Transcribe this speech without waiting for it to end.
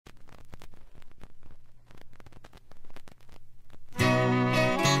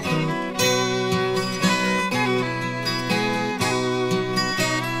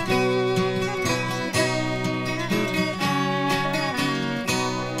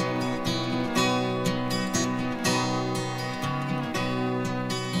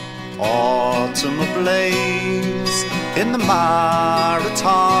autumn ablaze in the Maritimes.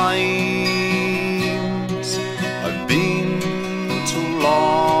 I've been too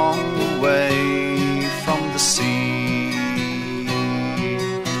long away from the sea,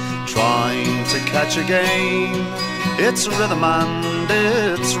 trying to catch again its rhythm and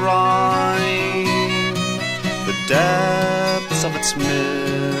its rhyme, the depths of its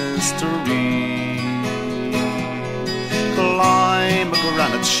mystery. Climb a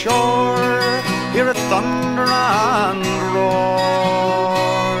granite shore, hear it thunder and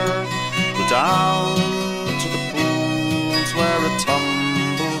roar, go down to the pools where it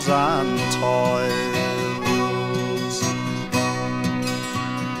tumbles and toils.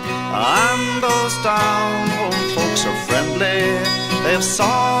 And those down-home folks are friendly, they have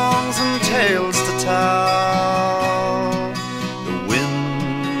songs and tales to tell. The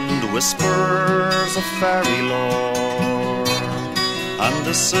wind whispers a fairy lore, and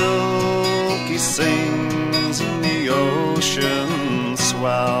the silky sings in the ocean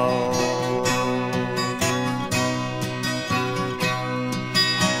swell.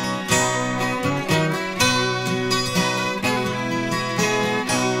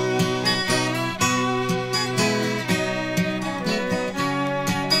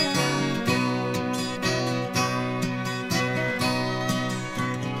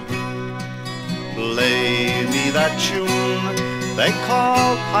 Play me that tune they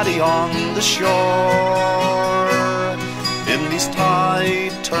call Paddy on the shore. In these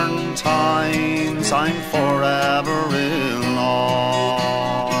tide-turn times I'm forever in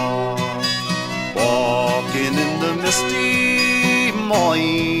awe, walking in the misty,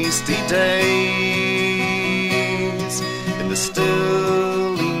 moisty days, in the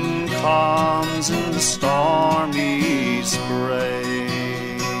stilling calms, in the stormy sprays.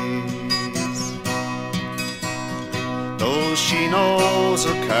 Though she knows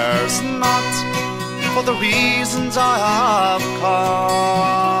or cares not for the reasons I have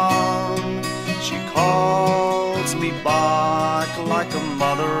come, she calls me back like a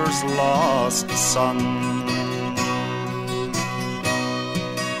mother's lost son.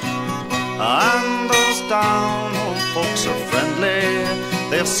 And those down-home folks are friendly,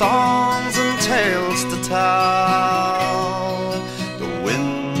 they have songs and tales to tell. The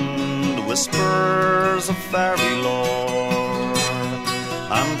wind whispers a fairy lore,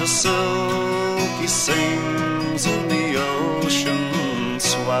 and the silky sings in the ocean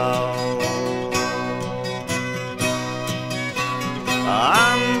swell.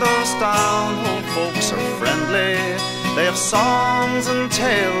 And those down-home folks are friendly, they have songs and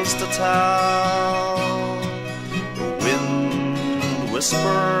tales to tell. The wind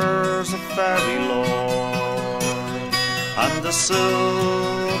whispers a fairy lore, and the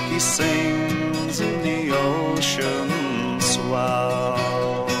silky sings in the ocean swell.